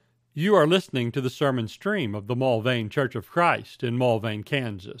You are listening to the sermon stream of the Mulvane Church of Christ in Mulvane,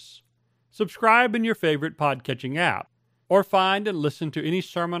 Kansas. Subscribe in your favorite podcatching app, or find and listen to any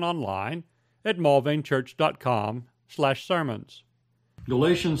sermon online at mulvanechurch.com/sermons.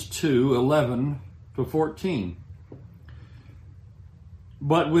 Galatians 2:11-14.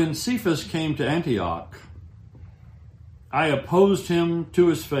 But when Cephas came to Antioch, I opposed him to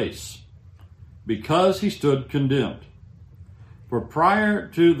his face, because he stood condemned. For prior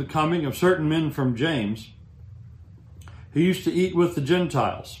to the coming of certain men from James, he used to eat with the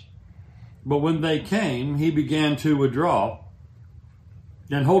Gentiles. But when they came, he began to withdraw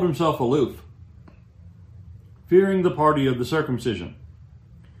and hold himself aloof, fearing the party of the circumcision.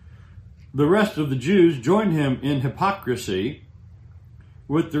 The rest of the Jews joined him in hypocrisy,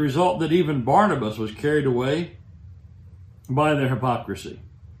 with the result that even Barnabas was carried away by their hypocrisy.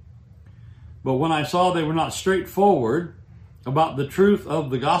 But when I saw they were not straightforward about the truth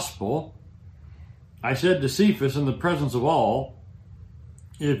of the gospel, I said to Cephas in the presence of all,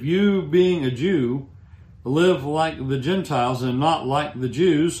 if you, being a Jew, live like the Gentiles and not like the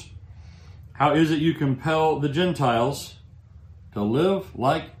Jews, how is it you compel the Gentiles to live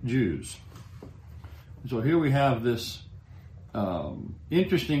like Jews? So here we have this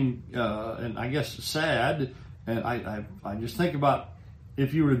interesting and I guess sad, and I just think about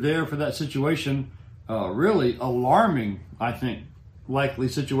if you were there for that situation, really alarming, I think, likely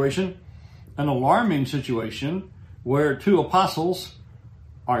situation, an alarming situation where two apostles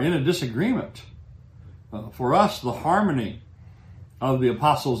are in a disagreement. For us, the harmony of the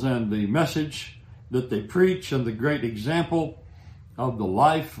apostles and the message that they preach and the great example of the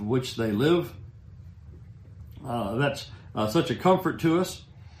life which they live, that's such a comfort to us.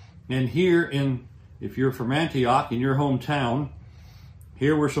 And here if you're from Antioch, in your hometown,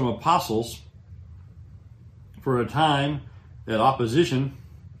 here were some apostles for a time at opposition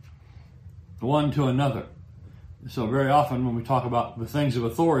one to another. So very often when we talk about the things of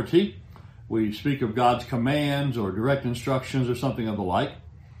authority, we speak of God's commands or direct instructions or something of the like.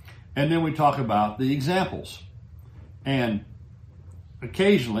 And then we talk about the examples. And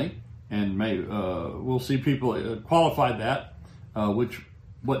occasionally, and we'll see people qualify that,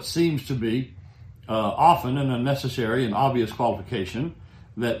 what seems to be often an unnecessary and obvious qualification,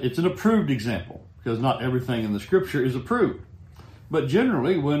 that it's an approved example, because not everything in the Scripture is approved. But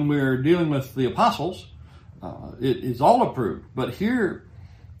generally, when we're dealing with the apostles, it is all approved. But here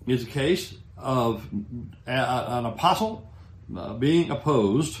is a case of an apostle being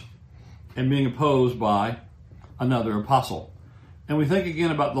opposed, and being opposed by another apostle. And we think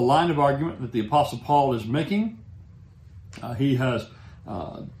again about the line of argument that the Apostle Paul is making. He has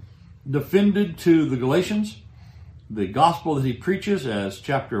defended to the Galatians the gospel that he preaches as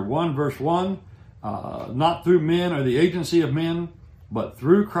chapter 1, verse 1, not through men or the agency of men, but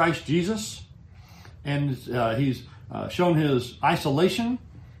through Christ Jesus. And he's shown his isolation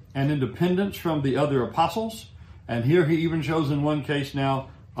and independence from the other apostles. And here he even shows in one case now,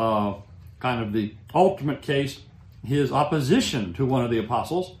 kind of the ultimate case, his opposition to one of the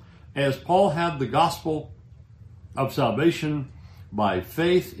apostles, as Paul had the gospel of salvation by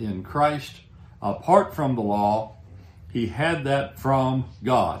faith in Christ, apart from the law. He had that from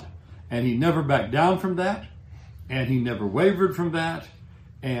God. And he never backed down from that, and he never wavered from that,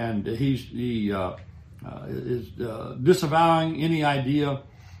 and he is disavowing any idea,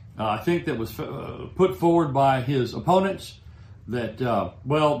 I think, that was put forward by his opponents, that,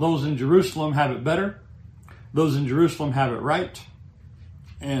 those in Jerusalem have it better, those in Jerusalem have it right,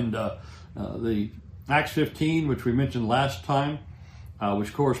 and the Acts 15, which we mentioned last time,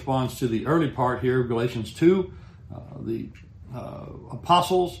 which corresponds to the early part here of Galatians 2, the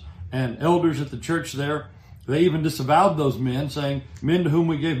apostles and elders at the church there, they even disavowed those men, saying, men to whom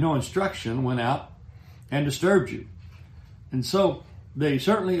we gave no instruction went out and disturbed you. And so they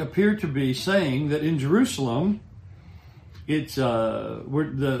certainly appear to be saying that in Jerusalem, it's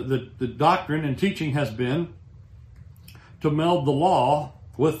the doctrine and teaching has been to meld the law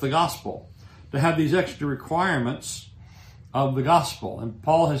with the gospel, to have these extra requirements of the gospel. And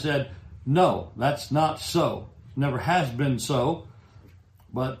Paul has said, no, that's not so. Never has been so.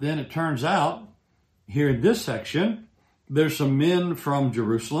 But then it turns out, here in this section, there's some men from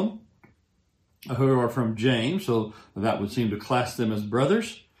Jerusalem who are from James, so that would seem to class them as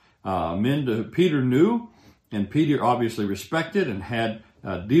brothers, men who Peter knew, and Peter obviously respected and had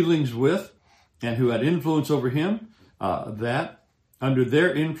dealings with, and who had influence over him, that under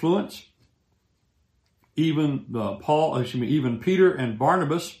their influence, even Peter and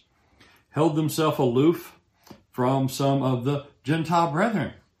Barnabas held themselves aloof from some of the Gentile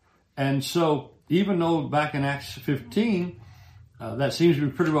brethren. And so, even though back in Acts 15, that seems to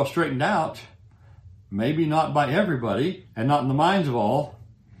be pretty well straightened out, maybe not by everybody and not in the minds of all,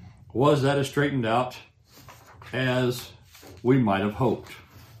 was that as straightened out as we might have hoped.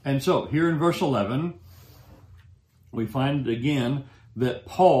 And so here in verse 11, we find again that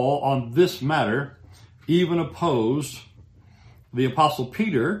Paul on this matter even opposed the Apostle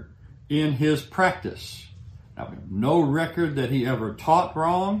Peter in his practice. Now, we have no record that he ever taught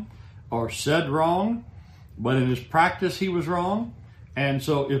wrong or said wrong, but in his practice he was wrong. And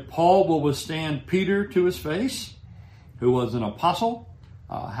so if Paul will withstand Peter to his face, who was an apostle,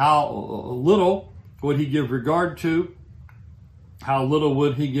 how little would he give regard to, how little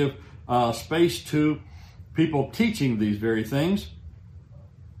would he give space to people teaching these very things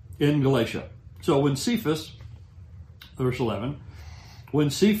in Galatia. So when Cephas, verse 11, when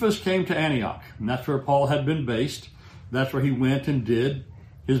Cephas came to Antioch, and that's where Paul had been based, that's where he went and did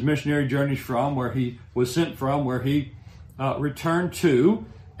his missionary journeys from, where he was sent from, where he returned to,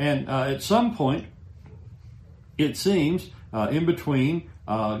 and at some point, it seems, in between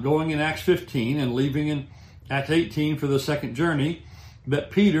going in Acts 15 and leaving in Acts 18 for the second journey,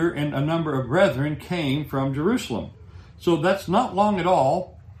 that Peter and a number of brethren came from Jerusalem. So that's not long at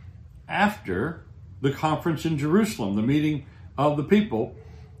all after the conference in Jerusalem, the meeting of the people.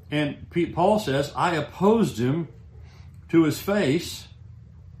 And Paul says, I opposed him to his face,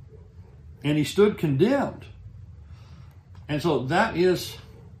 and he stood condemned. And so that is,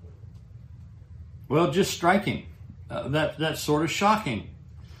 well, just striking. That's sort of shocking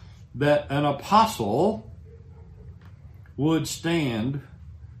that an apostle would stand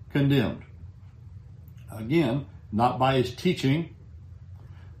condemned. Again, not by his teaching,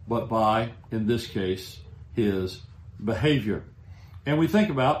 but by, in this case, his behavior. And we think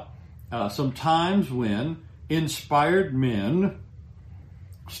about some times when inspired men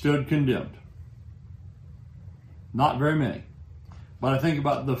stood condemned. Not very many. But I think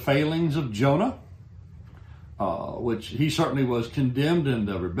about the failings of Jonah, which he certainly was condemned in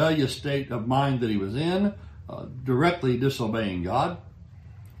the rebellious state of mind that he was in, directly disobeying God,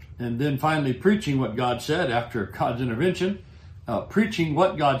 and then finally preaching what God said after God's intervention, preaching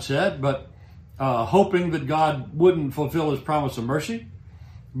what God said, but hoping that God wouldn't fulfill his promise of mercy,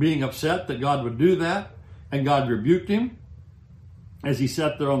 being upset that God would do that, and God rebuked him as he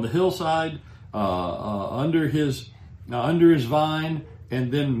sat there on the hillside under his vine,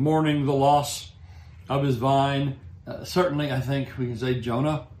 and then mourning the loss of his vine. Certainly, I think we can say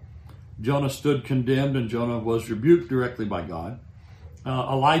Jonah stood condemned, and Jonah was rebuked directly by God.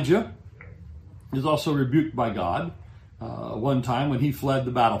 Elijah is also rebuked by God one time when he fled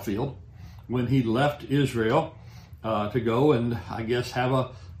the battlefield, when he left Israel to go and, I guess,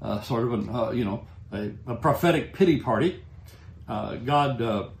 have a sort of a prophetic pity party.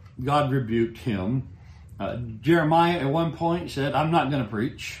 God rebuked him. Jeremiah at one point said, I'm not going to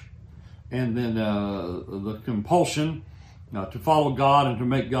preach. And then the compulsion to follow God and to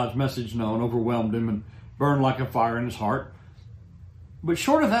make God's message known overwhelmed him and burned like a fire in his heart. But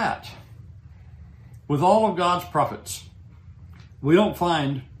short of that, with all of God's prophets, we don't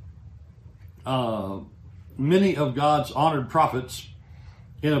find many of God's honored prophets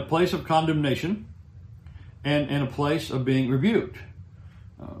in a place of condemnation and in a place of being rebuked.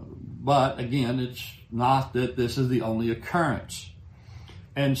 But again, it's not that this is the only occurrence.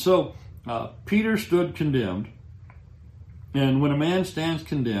 And so Peter stood condemned. And when a man stands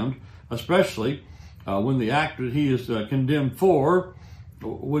condemned, especially when the act that he is condemned for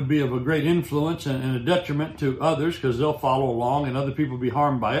would be of a great influence and a detriment to others because they'll follow along and other people be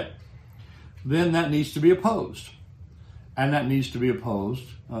harmed by it, then that needs to be opposed. And that needs to be opposed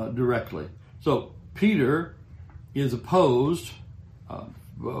directly. So Peter is opposed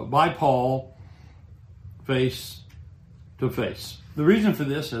by Paul face to face. The reason for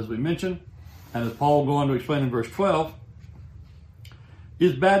this, as we mentioned, and as Paul will go on to explain in verse 12,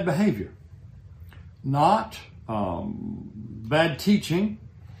 is bad behavior. Not bad teaching,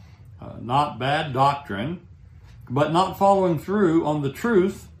 not bad doctrine, but not following through on the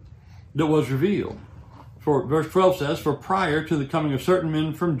truth that was revealed. For verse 12 says, for prior to the coming of certain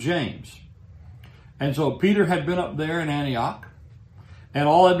men from James. And so Peter had been up there in Antioch, and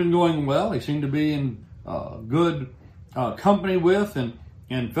all had been going well. He seemed to be in good company with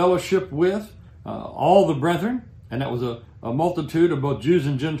and fellowship with all the brethren, and that was a multitude of both Jews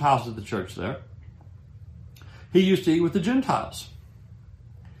and Gentiles at the church there. He used to eat with the Gentiles.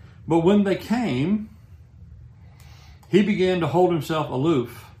 But when they came, he began to hold himself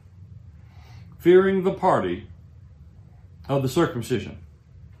aloof, fearing the party of the circumcision.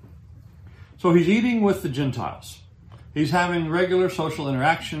 So he's eating with the Gentiles. He's having regular social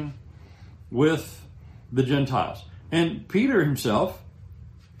interaction with the Gentiles. And Peter himself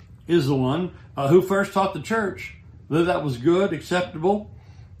is the one who first taught the church that that was good, acceptable,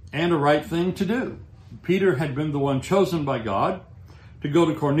 and a right thing to do. Peter had been the one chosen by God to go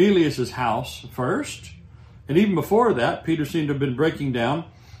to Cornelius' house first. And even before that, Peter seemed to have been breaking down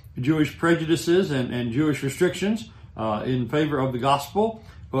Jewish prejudices and Jewish restrictions in favor of the gospel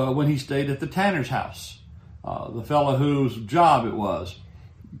when he stayed at the tanner's house, the fellow whose job it was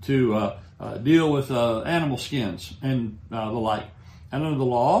to deal with animal skins and the like. And under the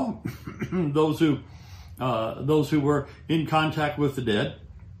law, those who were in contact with the dead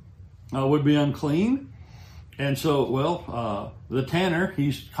would be unclean. And so, the tanner,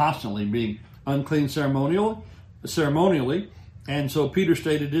 he's constantly being unclean ceremonially. And so Peter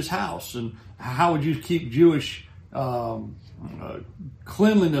stayed at his house. And how would you keep Jewish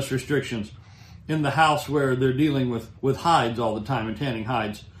cleanliness restrictions in the house where they're dealing with hides all the time and tanning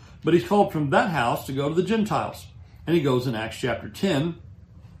hides? But he's called from that house to go to the Gentiles. And he goes in Acts chapter 10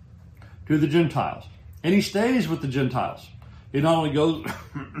 to the Gentiles. And he stays with the Gentiles. He not only goes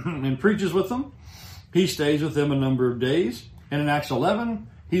and preaches with them, he stays with them a number of days. And in Acts 11,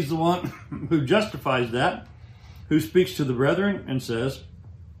 he's the one who justifies that, who speaks to the brethren and says,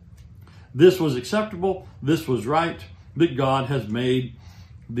 this was acceptable, this was right, that God has made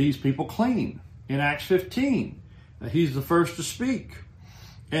these people clean. In Acts 15, he's the first to speak.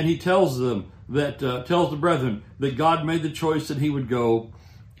 And he tells them that, tells the brethren that God made the choice that he would go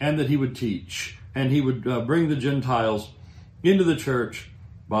and that he would teach. And he would bring the Gentiles into the church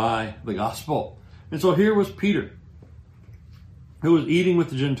by the gospel. And so here was Peter, who was eating with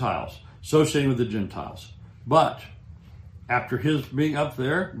the Gentiles, associating with the Gentiles. But after his being up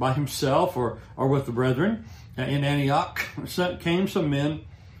there by himself or with the brethren in Antioch, came some men,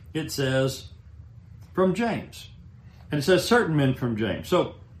 it says, from James. And it says certain men from James.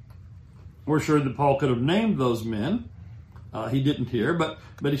 So we're sure that Paul could have named those men. He didn't here, but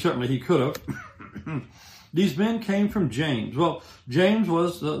he could have. These men came from James. Well, James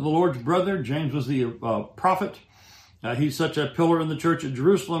was the Lord's brother. James was the prophet. He's such a pillar in the church at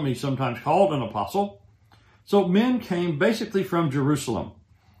Jerusalem. He's sometimes called an apostle. So men came basically from Jerusalem.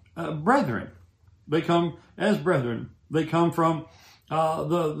 Brethren. They come as brethren. They come from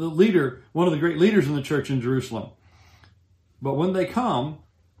the leader, one of the great leaders in the church in Jerusalem. But when they come,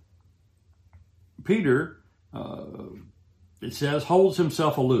 Peter, it says, holds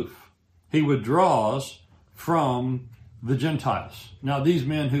himself aloof. He withdraws from the Gentiles. Now, these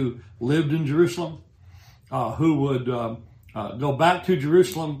men who lived in Jerusalem, who would go back to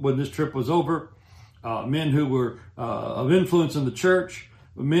Jerusalem when this trip was over, men who were of influence in the church,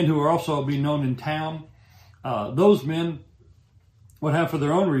 men who were also be known in town, those men would have for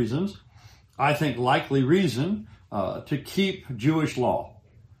their own reasons, I think likely reason, to keep Jewish law.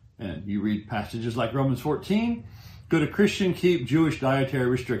 And you read passages like Romans 14, could a Christian keep Jewish dietary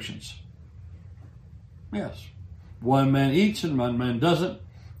restrictions? Yes. One man eats and one man doesn't.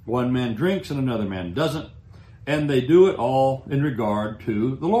 One man drinks and another man doesn't. And they do it all in regard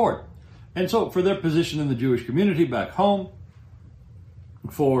to the Lord. And so for their position in the Jewish community back home,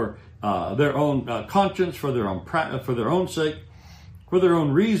 for their own conscience, for their own sake, for their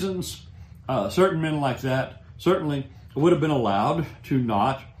own reasons, certain men like that certainly would have been allowed to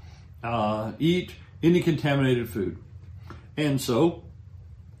not eat any contaminated food. And so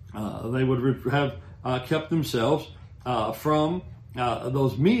they would have kept themselves from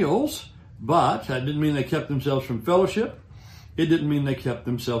those meals, but that didn't mean they kept themselves from fellowship. It didn't mean they kept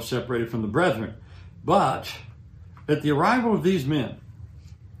themselves separated from the brethren. But at the arrival of these men,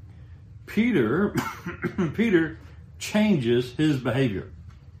 Peter changes his behavior.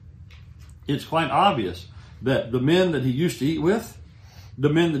 It's quite obvious that the men that he used to eat with, the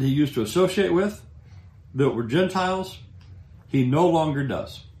men that he used to associate with, that were Gentiles, he no longer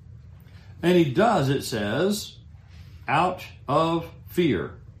does. And he does, it says, out of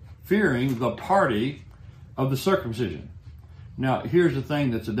fear, fearing the party of the circumcision. Now, here's the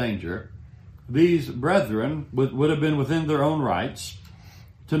thing that's a danger. These brethren would have been within their own rights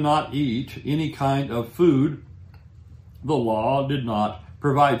to not eat any kind of food the law did not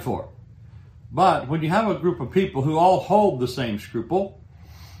provide for. But when you have a group of people who all hold the same scruple,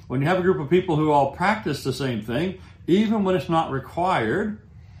 when you have a group of people who all practice the same thing, even when it's not required,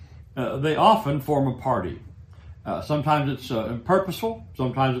 they often form a party. Sometimes it's purposeful,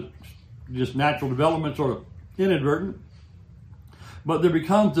 sometimes it's just natural development, sort of inadvertent. But there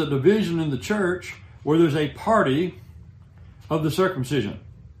becomes a division in the church where there's a party of the circumcision,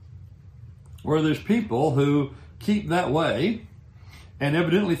 where there's people who keep that way and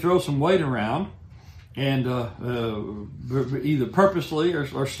evidently throw some weight around and either purposely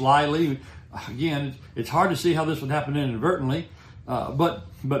or slyly again, it's hard to see how this would happen inadvertently,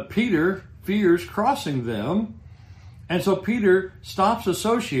 but Peter fears crossing them, and so Peter stops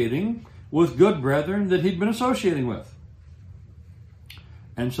associating with good brethren that he'd been associating with.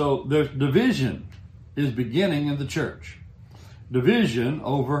 And so there's division is beginning in the church. Division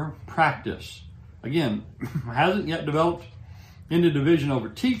over practice. Again, hasn't yet developed into division over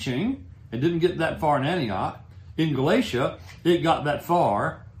teaching. It didn't get that far in Antioch. In Galatia, it got that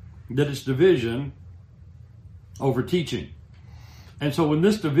far that it's division over teaching. And so when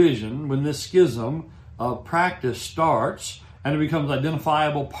this division, when this schism of practice starts and it becomes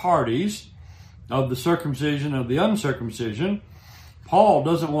identifiable parties of the circumcision and of the uncircumcision, Paul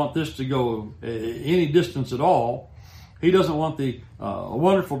doesn't want this to go any distance at all. He doesn't want the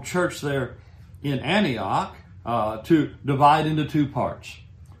wonderful church there in Antioch to divide into two parts.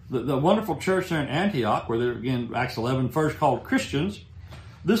 The wonderful church there in Antioch, where they're, again, Acts 11, first called Christians,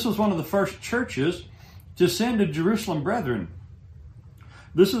 this was one of the first churches to send to Jerusalem brethren.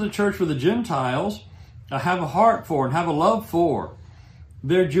 This is a church where the Gentiles have a heart for and have a love for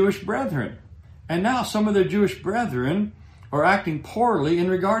their Jewish brethren. And now some of their Jewish brethren are acting poorly in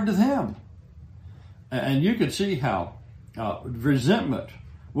regard to them. And you could see how resentment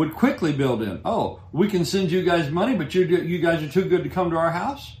would quickly build in. Oh, we can send you guys money, but you guys are too good to come to our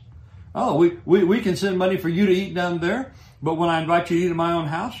house? Oh, we can send money for you to eat down there, but when I invite you to eat at my own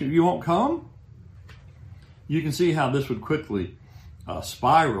house, you won't come? You can see how this would quickly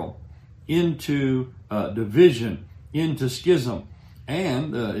spiral into division, into schism,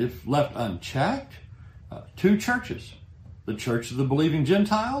 and if left unchecked, two churches. The church of the believing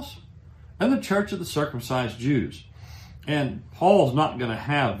Gentiles and the church of the circumcised Jews. And Paul's not going to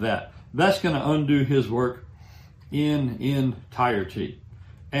have that. That's going to undo his work in entirety.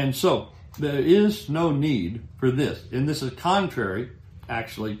 And so there is no need for this. And this is contrary,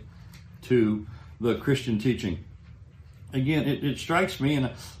 actually, to the Christian teaching. Again, it strikes me, and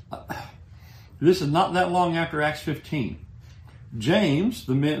this is not that long after Acts 15. James,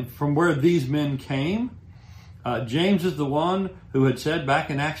 the men from where these men came, James is the one who had said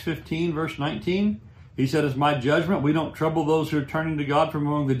back in Acts 15, verse 19, he said, "It's my judgment, we don't trouble those who are turning to God from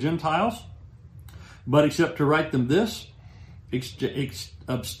among the Gentiles, but except to write them this,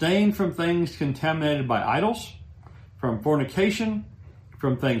 abstain from things contaminated by idols, from fornication,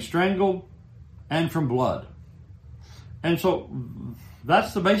 from things strangled, and from blood." And so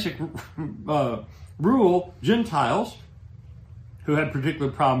that's the basic rule. Gentiles who had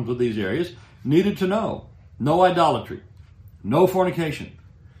particular problems with these areas needed to know. No idolatry, no fornication,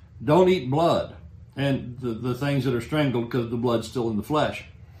 don't eat blood, and the things that are strangled because the blood's still in the flesh.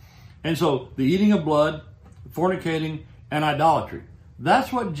 And so the eating of blood, fornicating, and idolatry.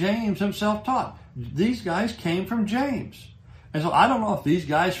 That's what James himself taught. These guys came from James. And so I don't know if these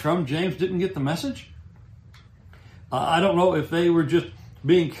guys from James didn't get the message. I don't know if they were just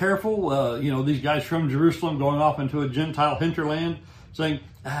being careful. These guys from Jerusalem going off into a Gentile hinterland saying,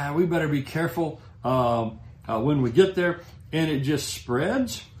 we better be careful when we get there. And it just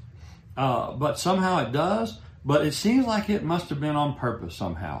spreads. But somehow it does. But it seems like it must have been on purpose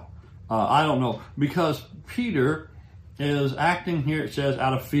somehow. I don't know. Because Peter is acting here, it says,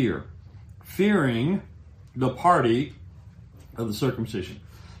 out of fear. Fearing the party of the circumcision.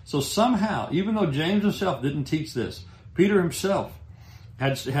 So somehow, even though James himself didn't teach this, Peter himself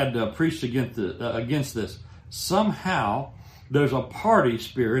had preached against this. Somehow, there's a party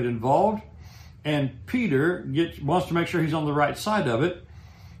spirit involved, and Peter wants to make sure he's on the right side of it,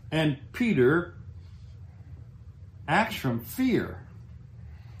 and Peter acts from fear.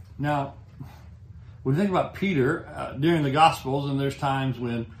 Now, when you think about Peter during the Gospels, and there's times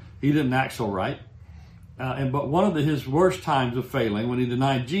when he didn't act so right, but one of his worst times of failing, when he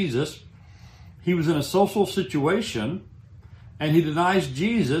denied Jesus, he was in a social situation, and he denies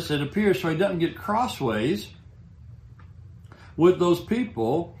Jesus, it appears, so he doesn't get crossways with those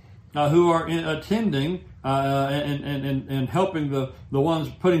people who are attending and helping the ones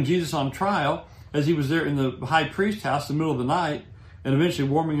putting Jesus on trial, as he was there in the high priest's house in the middle of the night, and eventually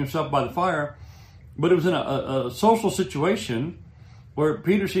warming himself by the fire. But it was in a social situation where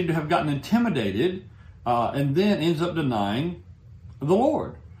Peter seemed to have gotten intimidated, and then ends up denying the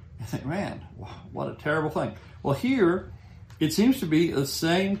Lord. You think, man, what a terrible thing. Well, here, it seems to be the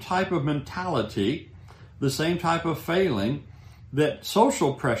same type of mentality, the same type of failing, that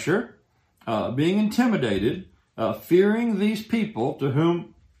social pressure, being intimidated, fearing these people to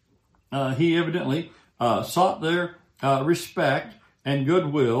whom he evidently sought their respect and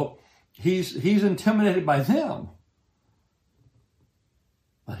goodwill, he's intimidated by them.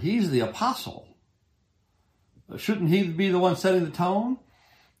 But he's the apostle. Shouldn't he be the one setting the tone?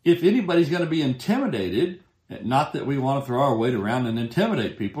 if anybody's going to be intimidated, not that we want to throw our weight around and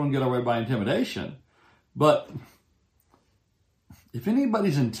intimidate people and get our way by intimidation, but if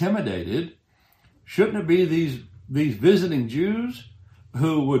anybody's intimidated, shouldn't it be these visiting Jews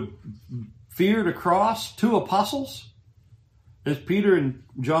who would fear to cross two apostles as Peter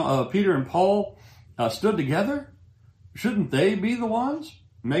and Paul stood together? Shouldn't they be the ones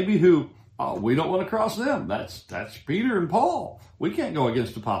maybe who we don't want to cross them? That's Peter and Paul. We can't go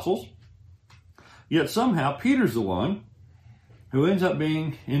against apostles. Yet somehow Peter's the one who ends up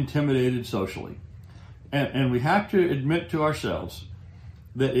being intimidated socially. And we have to admit to ourselves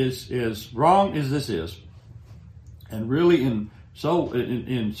that as wrong as this is, and really in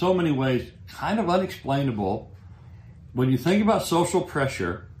so many ways kind of unexplainable, when you think about social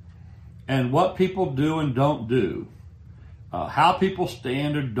pressure and what people do and don't do, how people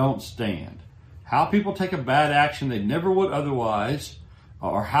stand or don't stand, how people take a bad action they never would otherwise,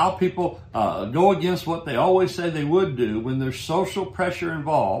 or how people go against what they always say they would do when there's social pressure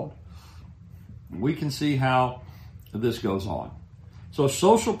involved, we can see how this goes on. So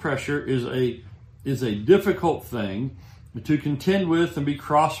social pressure is a difficult thing to contend with and be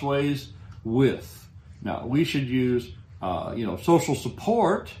crossways with. Now, we should use social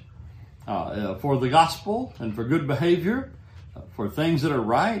support for the gospel and for good behavior, for things that are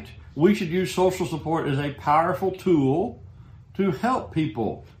right. We should use social support as a powerful tool to help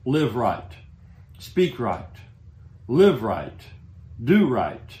people live right, speak right, live right, do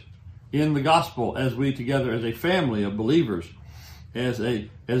right in the gospel as we together as a family of believers, as a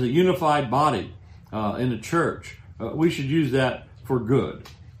unified body in a church. We should use that for good.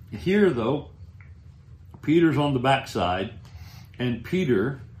 Here, though, Peter's on the backside, and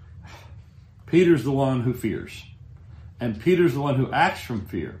Peter's the one who fears. And Peter's the one who acts from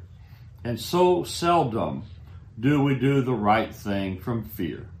fear. And so seldom do we do the right thing from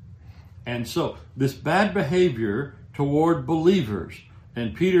fear. And so this bad behavior toward believers,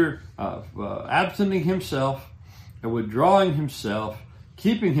 and Peter absenting himself and withdrawing himself,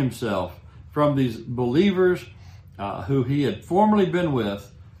 keeping himself from these believers who he had formerly been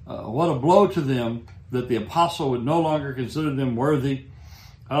with, what a blow to them that the apostle would no longer consider them worthy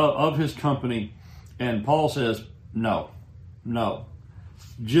of his company. And Paul says, no,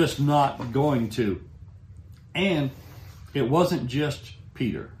 just not going to. And it wasn't just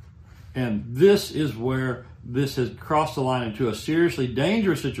Peter. And this is where this has crossed the line into a seriously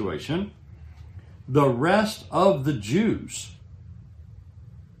dangerous situation. The rest of the Jews.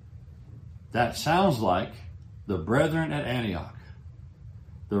 That sounds like the brethren at Antioch.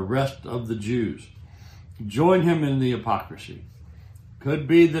 The rest of the Jews join him in the hypocrisy. Could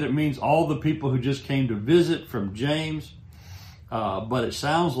be that it means all the people who just came to visit from James, but it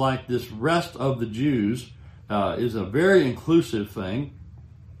sounds like this rest of the Jews is a very inclusive thing,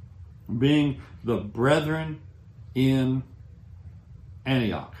 being the brethren in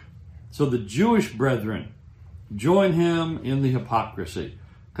Antioch. So the Jewish brethren join him in the hypocrisy.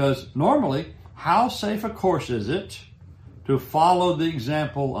 Because normally, how safe a course is it to follow the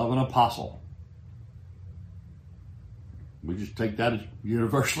example of an apostle? We just take that as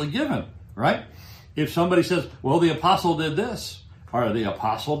universally given, right? If somebody says, well, the apostle did this, or the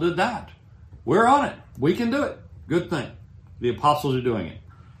apostle did that, we're on it. We can do it. Good thing. The apostles are doing it.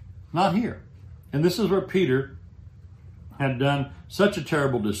 Not here. And this is where Peter had done such a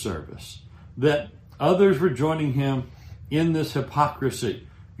terrible disservice, that others were joining him in this hypocrisy.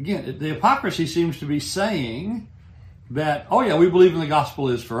 Again, the hypocrisy seems to be saying that, oh yeah, we believe in the gospel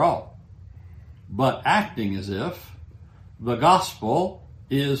is for all, but acting as if the gospel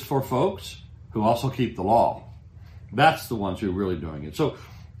is for folks who also keep the law. That's the ones who are really doing it. So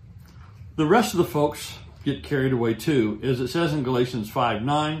the rest of the folks get carried away too. As it says in Galatians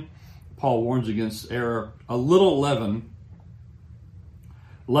 5:9, Paul warns against error. A little leaven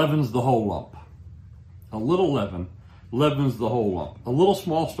leavens the whole lump. A little leaven leavens the whole lump. A little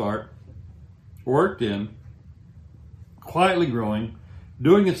small start, worked in, quietly growing,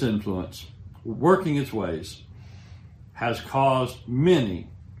 doing its influence, working its ways, has caused many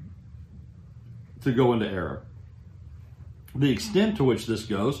to go into error. The extent to which this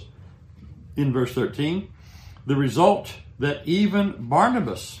goes, in verse 13, the result that even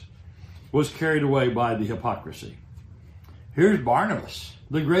Barnabas was carried away by the hypocrisy. Here's Barnabas,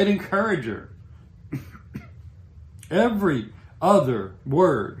 the great encourager. Every other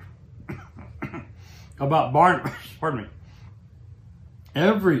word about Barnabas,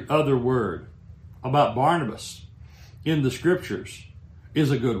 every other word about Barnabas in the scriptures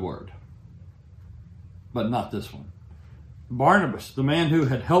is a good word, but not this one. Barnabas, the man who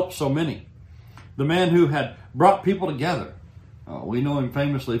had helped so many, the man who had brought people together, We know him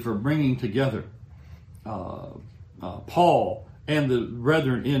famously for bringing together Paul and the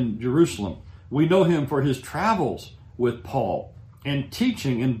brethren in Jerusalem. We know him for his travels with Paul and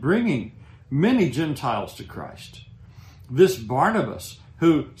teaching and bringing many Gentiles to Christ. This Barnabas,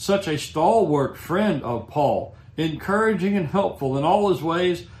 who such a stalwart friend of Paul, encouraging and helpful in all his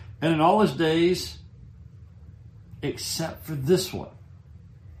ways and in all his days, except for this one.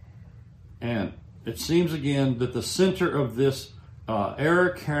 And it seems again that the center of this error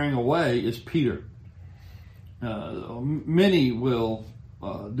carrying away is Peter. Many will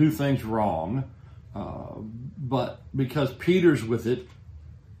do things wrong, but because Peter's with it,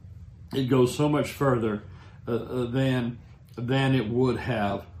 it goes so much further than it would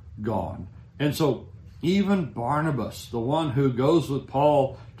have gone. And so even Barnabas, the one who goes with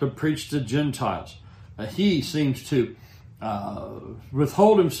Paul to preach to Gentiles, he seems to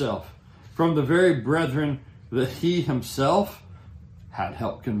withhold himself from the very brethren that he himself had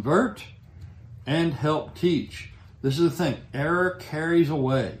helped convert and helped teach. This is the thing. Error carries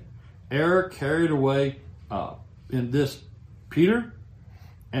away. Error carried away in this Peter.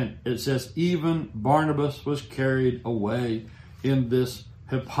 And it says even Barnabas was carried away in this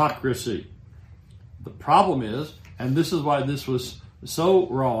hypocrisy. The problem is, and this is why this was so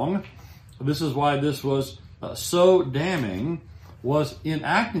wrong, this is why this was so damning, was in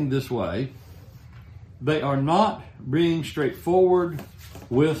acting this way, they are not being straightforward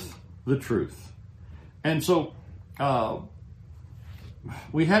with the truth. And so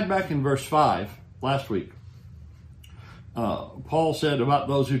we had back in verse 5 last week, Paul said about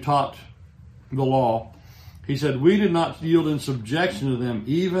those who taught the law, he said, we did not yield in subjection to them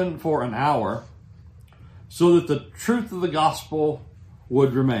even for an hour, so that the truth of the gospel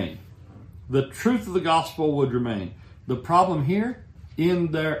would remain. The truth of the gospel would remain. The problem here,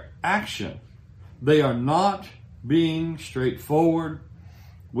 in their action, they are not being straightforward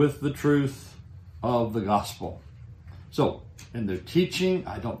with the truth of the gospel. So, in their teaching,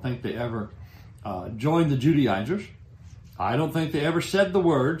 I don't think they ever joined the Judaizers. I don't think they ever said the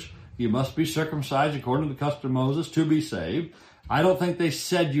words, you must be circumcised according to the custom of Moses to be saved. I don't think they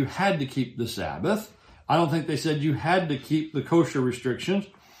said you had to keep the Sabbath. I don't think they said you had to keep the kosher restrictions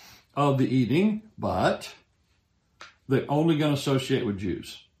of the eating, but they're only going to associate with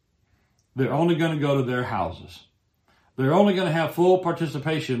Jews. They're only going to go to their houses. They're only going to have full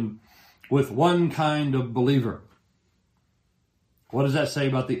participation with one kind of believer. What does that say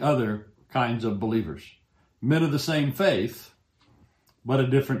about the other kinds of believers? Men of the same faith, but a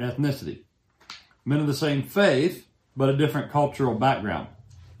different ethnicity. Men of the same faith, but a different cultural background.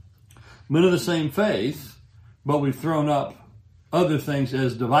 Men of the same faith, but we've thrown up other things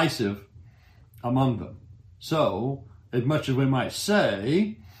as divisive among them. So, as much as we might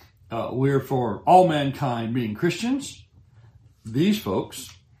say, we're for all mankind being Christians, these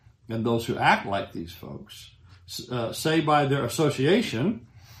folks, and those who act like these folks, say by their association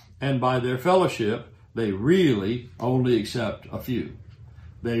and by their fellowship, they really only accept a few.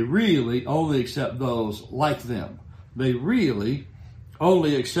 They really only accept those like them. They really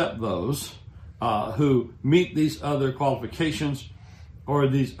only accept those who meet these other qualifications or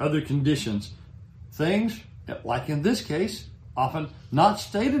these other conditions. Things, like in this case, often not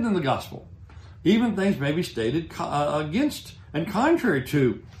stated in the gospel. Even things maybe stated against and contrary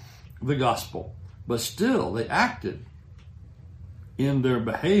to the gospel. But still, they acted in their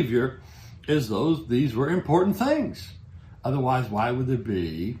behavior as though these were important things. Otherwise, why would there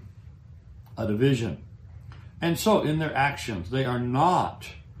be a division? And so, in their actions, they are not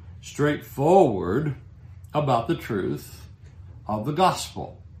straightforward about the truth of the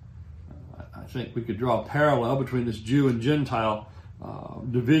gospel. I think we could draw a parallel between this Jew and Gentile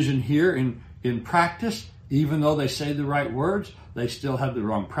division here in practice. Even though they say the right words, they still have the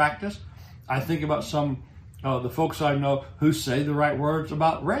wrong practice. I think about some the folks I know who say the right words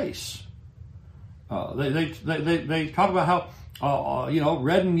about race. They talk about how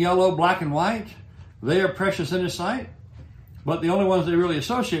red and yellow, black and white, they are precious in His sight, but the only ones they really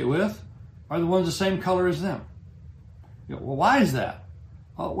associate with are the ones the same color as them. Well, why is that?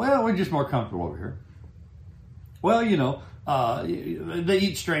 Oh, well, we're just more comfortable over here. Well, they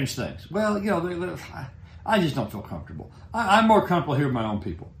eat strange things. Well, I just don't feel comfortable. I'm more comfortable here with my own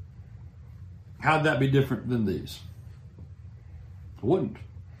people. How'd that be different than these? It wouldn't.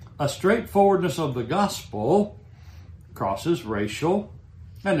 A straightforwardness of the gospel crosses racial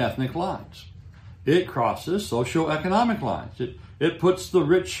and ethnic lines. It crosses socioeconomic lines. It puts the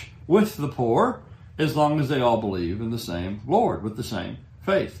rich with the poor as long as they all believe in the same Lord with the same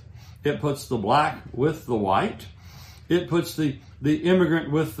faith. It puts the black with the white. It puts the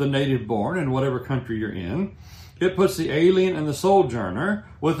immigrant with the native born in whatever country you're in. It puts the alien and the sojourner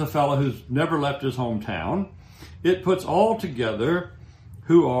with the fellow who's never left his hometown. It puts all together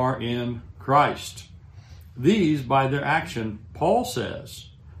who are in Christ. These, by their action, Paul says,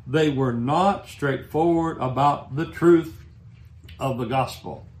 they were not straightforward about the truth of the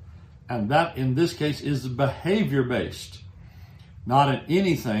gospel. And that, in this case, is behavior-based, not in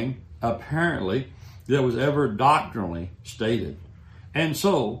anything, apparently, that was ever doctrinally stated. And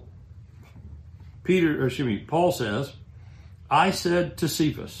so, Paul says, I said to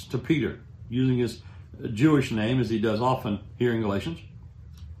Cephas, to Peter, using his Jewish name as he does often here in Galatians,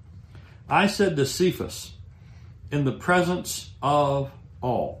 I said to Cephas, in the presence of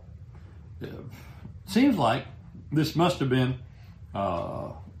all. It seems like this must have been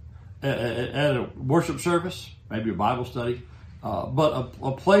at a worship service, maybe a Bible study, but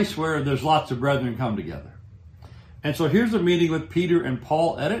a place where there's lots of brethren come together. And so here's a meeting with Peter and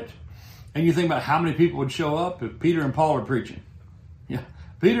Paul at it. And you think about how many people would show up if Peter and Paul are preaching. Yeah,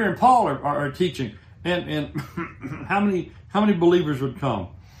 Peter and Paul are teaching. And how many believers would come?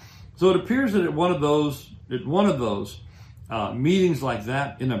 So it appears that at one of those meetings like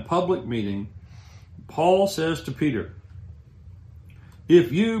that, in a public meeting, Paul says to Peter,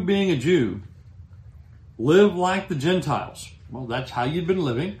 if you, being a Jew, live like the Gentiles, well, that's how you'd been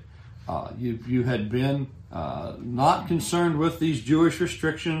living. You had been not concerned with these Jewish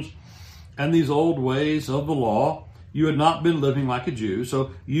restrictions and these old ways of the law. You had not been living like a Jew.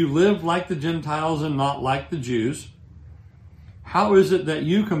 So you lived like the Gentiles and not like the Jews. How is it that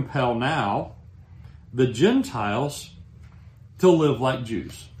you compel now the Gentiles to live like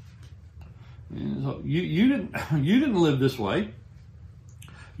Jews? So you didn't live this way.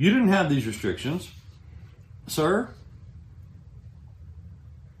 You didn't have these restrictions. Sir,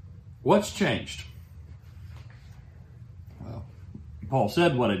 what's changed? Well, Paul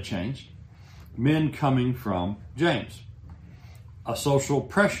said what had changed. Men coming from James. A social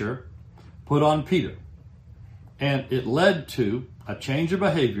pressure put on Peter. And it led to a change of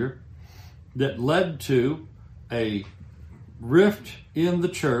behavior that led to a rift in the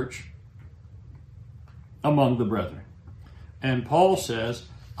church among the brethren. And Paul says,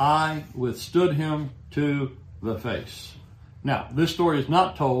 I withstood him to the face. Now, this story is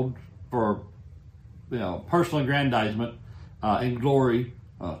not told for personal aggrandizement and glory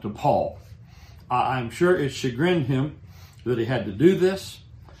to Paul. I'm sure it chagrined him that he had to do this.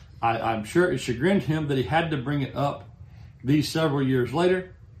 I'm sure it chagrined him that he had to bring it up these several years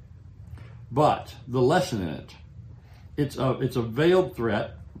later. But the lesson in it, it's a veiled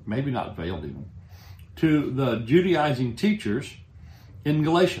threat, maybe not veiled even, to the Judaizing teachers in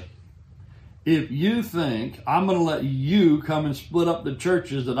Galatia. If you think I'm going to let you come and split up the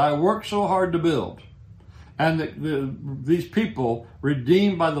churches that I worked so hard to build, and these people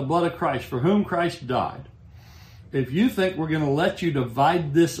redeemed by the blood of Christ, for whom Christ died, if you think we're going to let you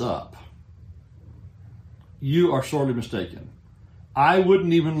divide this up, you are sorely mistaken. I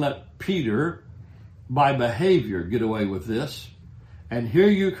wouldn't even let Peter, by behavior, get away with this. And here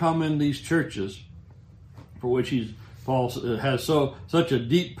you come in these churches, for which Paul has such a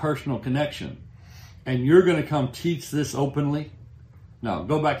deep personal connection, and you're going to come teach this openly? Now,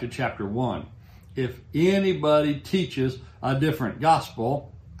 go back to chapter 1. If anybody teaches a different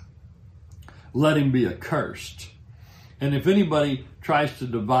gospel, let him be accursed. And if anybody tries to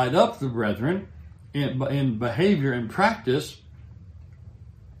divide up the brethren in behavior and practice,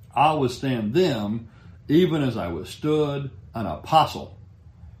 I'll withstand them even as I withstood an apostle.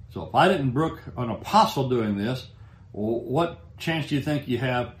 So if I didn't brook an apostle doing this, well, what chance do you think you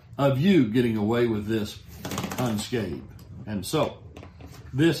have of you getting away with this unscathed? And so,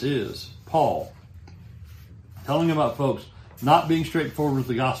 this is Paul telling about folks not being straightforward with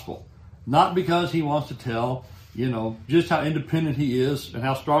the gospel. Not because he wants to tell, just how independent he is and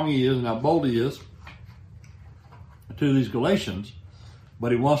how strong he is and how bold he is to these Galatians,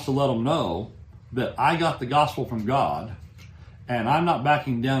 but he wants to let them know that I got the gospel from God, and I'm not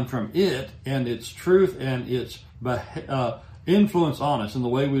backing down from it and its truth and its influence on us in the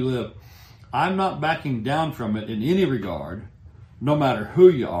way we live. I'm not backing down from it in any regard, no matter who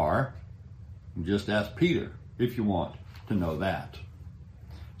you are. Just ask Peter if you want to know that.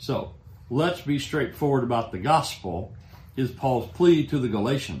 So, let's be straightforward about the gospel is Paul's plea to the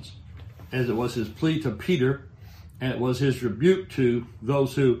Galatians, as it was his plea to Peter, and it was his rebuke to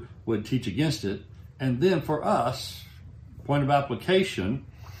those who would teach against it. And then for us, point of application,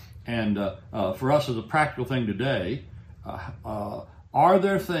 and for us as a practical thing today, are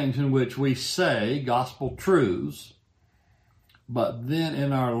there things in which we say gospel truths, but then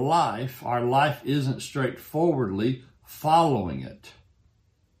in our life isn't straightforwardly following it?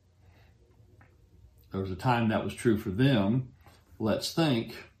 There was a time that was true for them. Let's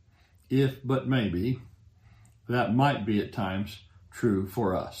think, if but maybe, that might be at times true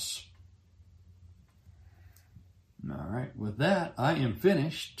for us. All right, with that, I am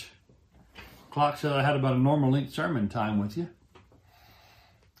finished. Clock said I had about a normal length sermon time with you.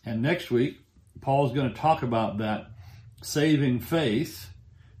 And next week, Paul's going to talk about that saving faith.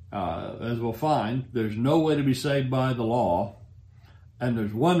 As we'll find, there's no way to be saved by the law, and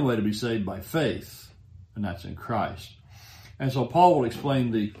there's one way to be saved by faith, and that's in Christ. And so Paul will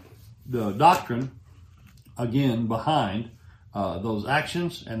explain the doctrine, again, behind those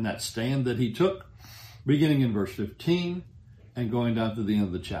actions and that stand that he took, beginning in verse 15 and going down to the end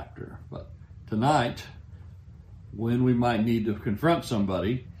of the chapter. But tonight, when we might need to confront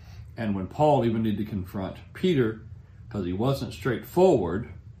somebody, and when Paul even needed to confront Peter, because he wasn't straightforward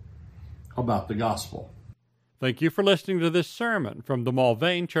about the gospel. Thank you for listening to this sermon from the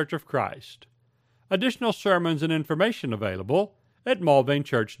Mulvane Church of Christ. Additional sermons and information available at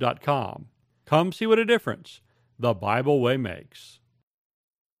mulvanechurch.com. Come see what a difference the Bible way makes.